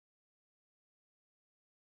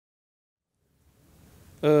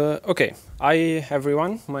Okay, hi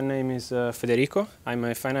everyone, my name is Federico. I'm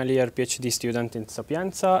a final year PhD student in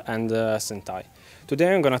Sapienza and Sentai.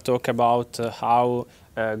 Today I'm going to talk about how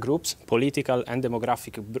groups, political and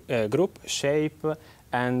demographic group, shape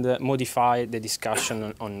and modify the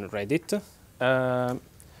discussion on Reddit.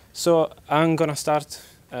 So I'm going to start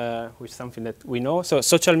with something that we know. So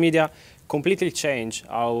social media completely change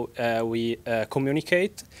how we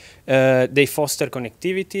communicate. They foster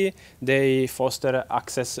connectivity, they foster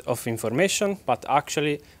access of information, but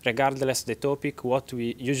actually, regardless the topic, what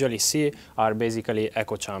we usually see are basically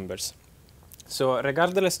echo chambers. So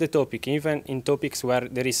regardless the topic, even in topics where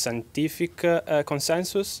there is scientific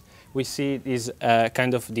consensus, we see these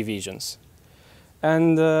kind of divisions.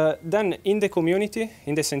 And then in the community,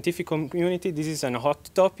 in the scientific community, this is a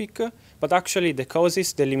hot topic, but actually the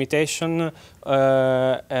causes, the limitation,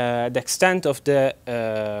 the extent of the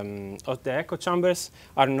echo chambers,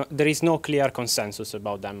 there is no clear consensus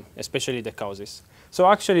about them, especially the causes. So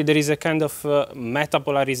actually there is a kind of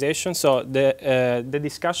meta-polarization, so the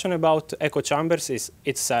discussion about echo chambers is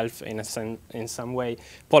itself in some way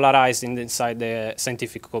polarized inside the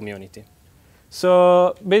scientific community.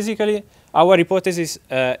 So basically, our hypothesis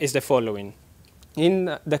is the following.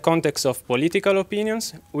 In the context of political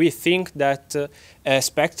opinions, we think that a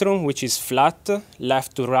spectrum which is flat,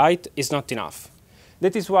 left to right, is not enough.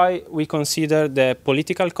 That is why we consider the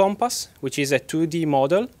political compass, which is a 2D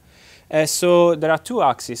model. So there are two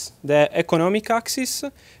axes. The economic axis,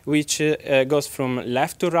 which goes from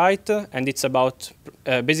left to right, and it's about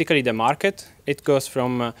basically the market. It goes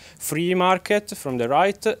from free market from the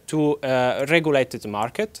right to regulated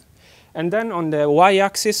market. And then on the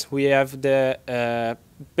y-axis, we have the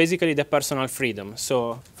basically the personal freedom,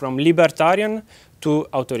 so from libertarian to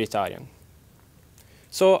authoritarian.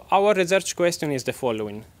 So our research question is the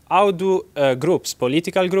following. How do groups,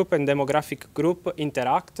 political group and demographic group,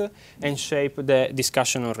 interact and shape the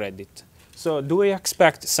discussion on Reddit? So do we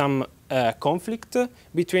expect some conflict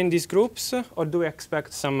between these groups, or do we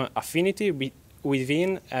expect some affinity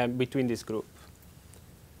within between this group?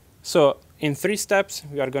 So in 3 steps,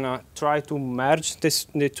 we are going to try to merge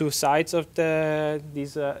the two sides of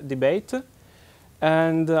this debate.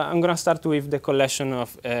 And I'm going to start with the collection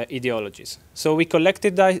of ideologies. So we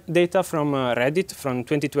collected data from Reddit from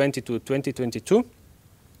 2020 to 2022,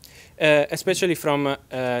 especially from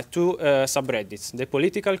 2 subreddits, the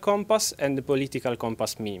Political Compass and the Political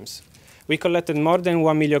Compass memes. We collected more than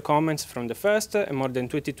 1 million comments from the first and more than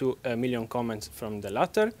 22 million comments from the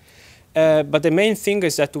latter. But the main thing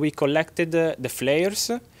is that we collected the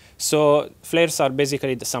flares. So flares are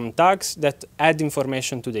basically some tags that add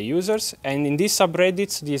information to the users. And in these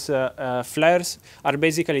subreddits, these flares are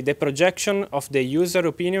basically the projection of the user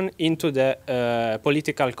opinion into the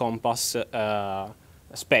political compass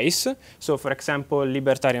space. So for example,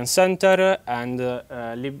 libertarian center and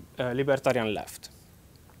libertarian left.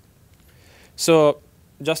 So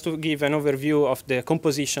just to give an overview of the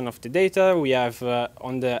composition of the data, we have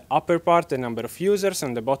on the upper part the number of users,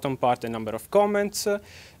 and the bottom part the number of comments.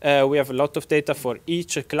 We have a lot of data for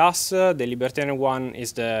each class. The libertarian one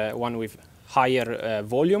is the one with higher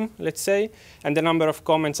volume, let's say, and the number of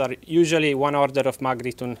comments are usually 1 order of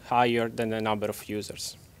magnitude higher than the number of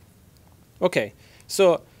users. Okay,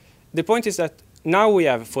 so the point is that now we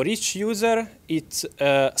have for each user it's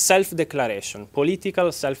self-declaration,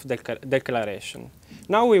 political self-declaration.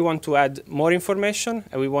 Now we want to add more information,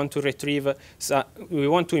 and we want to retrieve, we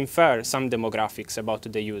want to infer some demographics about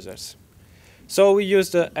the users. So we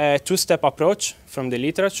used a 2-step approach from the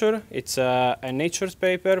literature. It's a Nature's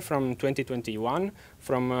paper from 2021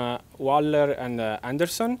 from Waller and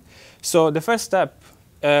Anderson. So the first step,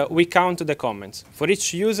 we count the comments. For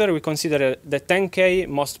each user, we consider the 10K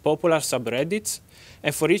most popular subreddits,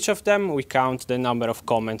 and for each of them, we count the number of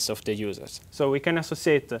comments of the users. So we can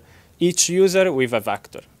associate each user with a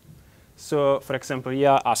vector. So for example,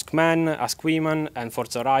 here, Ask Men, Ask Women, and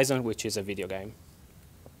Forza Horizon, which is a video game.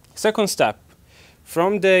 Second step,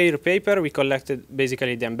 from their paper, we collected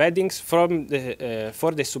basically the embeddings from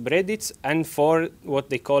for the subreddits and for what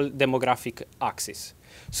they call demographic axis.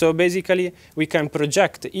 So basically, we can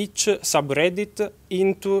project each subreddit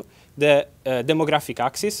into the demographic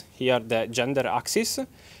axis, here the gender axis.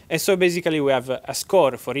 And so basically, we have a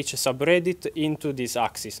score for each subreddit into this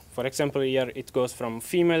axis. For example, here it goes from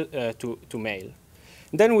female to male.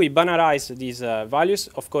 Then we binarize these values.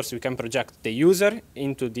 Of course, we can project the user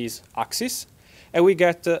into this axis. And we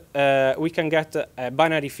can get a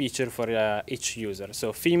binary feature for each user,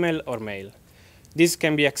 so female or male. This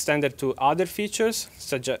can be extended to other features,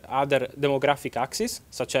 such as other demographic axes,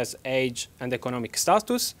 such as age and economic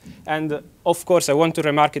status. And of course, I want to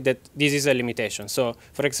remark that this is a limitation. So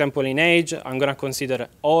for example, in age, I'm going to consider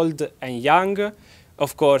old and young.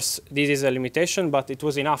 Of course, this is a limitation, but it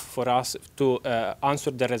was enough for us to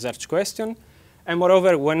answer the research question. And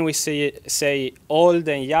moreover, when we say old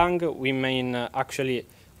and young, we mean actually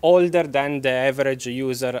older than the average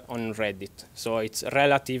user on Reddit. So it's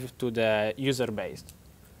relative to the user base.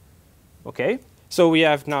 Okay, so we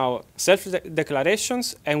have now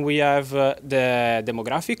self-declarations, and we have the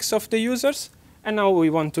demographics of the users. And now we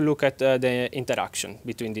want to look at the interaction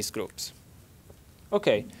between these groups.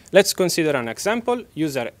 Okay, let's consider an example,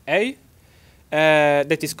 user A,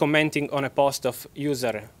 that is commenting on a post of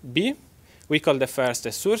user B. We call the first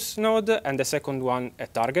a source node, and the second one a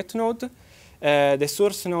target node. The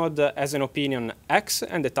source node has an opinion X,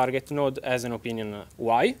 and the target node has an opinion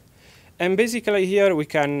Y. And basically here we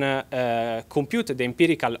can compute the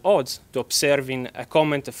empirical odds to observing a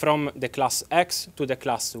comment from the class X to the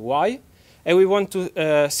class Y. And we want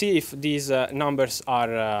to see if these numbers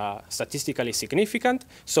are statistically significant.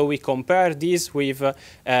 So we compare these with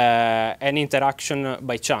an interaction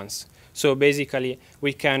by chance. So basically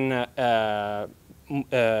we can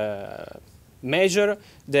measure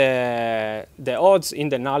the odds in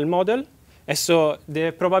the null model. And so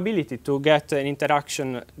the probability to get an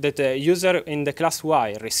interaction that a user in the class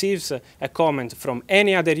Y receives a comment from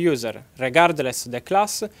any other user, regardless of the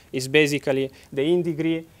class, is basically the in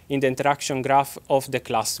degree in the interaction graph of the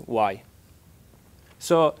class Y.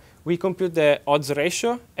 So we compute the odds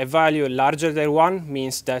ratio. A value larger than 1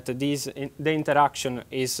 means that the interaction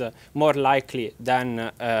is more likely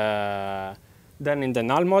than in the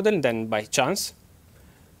null model, than by chance.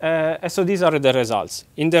 So these are the results.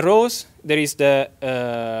 In the rows, there is the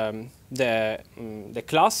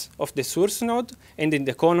class of the source node, and in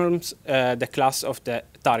the columns, the class of the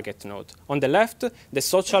target node. On the left, the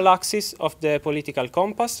social axis of the political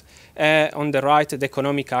compass. On the right, the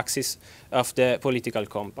economic axis of the political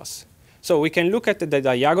compass. So we can look at the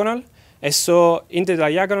diagonal. And so in the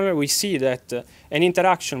diagonal, we see that an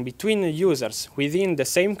interaction between users within the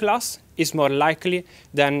same class is more likely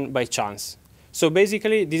than by chance. So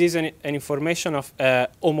basically, this is an information of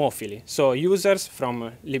homophily. So users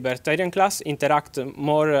from libertarian class interact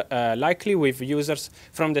more likely with users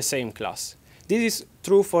from the same class. This is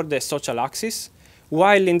true for the social axis,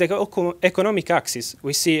 while in the economic axis,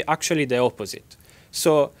 we see actually the opposite.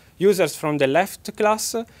 So users from the left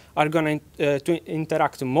class are going to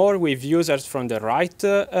interact more with users from the right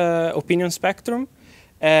opinion spectrum.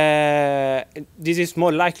 This is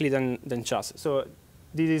more likely than chance. So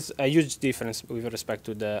this is a huge difference with respect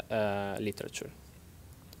to the literature.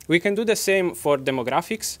 We can do the same for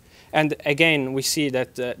demographics. And again, we see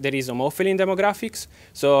that there is homophily in demographics.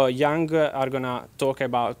 So young are going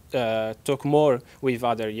to talk more with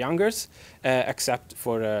other youngers, except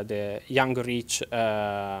for the young-rich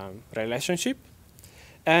relationship.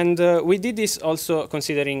 And we did this also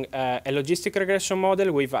considering a logistic regression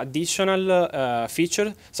model with additional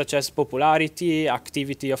features, such as popularity,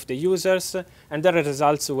 activity of the users, and the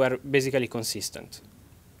results were basically consistent.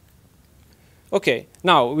 Okay,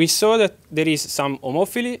 now we saw that there is some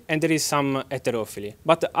homophily and there is some heterophily.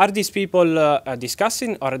 But are these people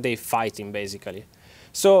discussing, or are they fighting, basically?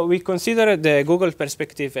 So we consider the Google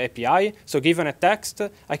Perspective API. So given a text,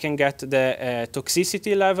 I can get the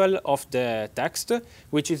toxicity level of the text,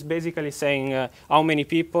 which is basically saying how many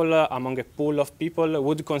people among a pool of people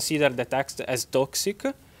would consider the text as toxic.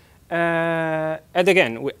 And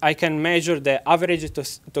again, I can measure the average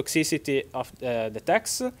toxicity of the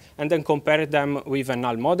text and then compare them with a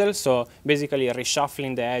null model. So basically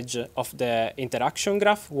reshuffling the edge of the interaction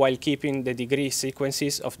graph while keeping the degree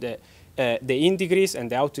sequences of the in degrees and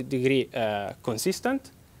the out degree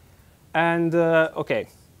consistent. And okay,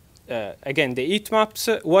 again, the heat maps,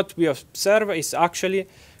 what we observe is actually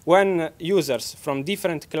when users from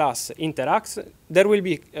different class interact, there will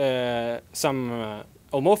be some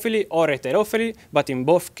homophily or heterophily, but in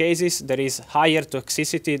both cases, there is higher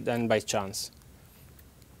toxicity than by chance.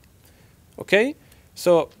 Okay,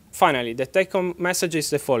 so finally, the take-home message is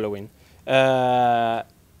the following.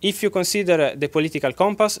 If you consider the political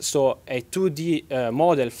compass, so a 2D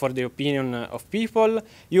model for the opinion of people,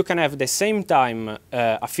 you can have the same time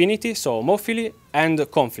affinity, so homophily, and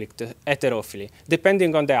conflict, heterophily,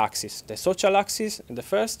 depending on the axis, the social axis, the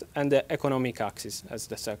first, and the economic axis as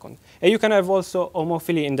the second. And you can have also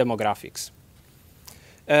homophily in demographics.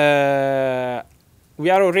 We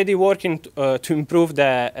are already working to improve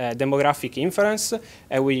the demographic inference,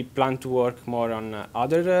 and we plan to work more on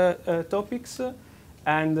other topics.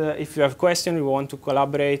 And if you have questions, you want to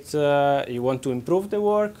collaborate, you want to improve the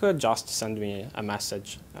work, just send me a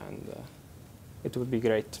message, and it would be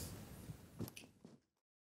great.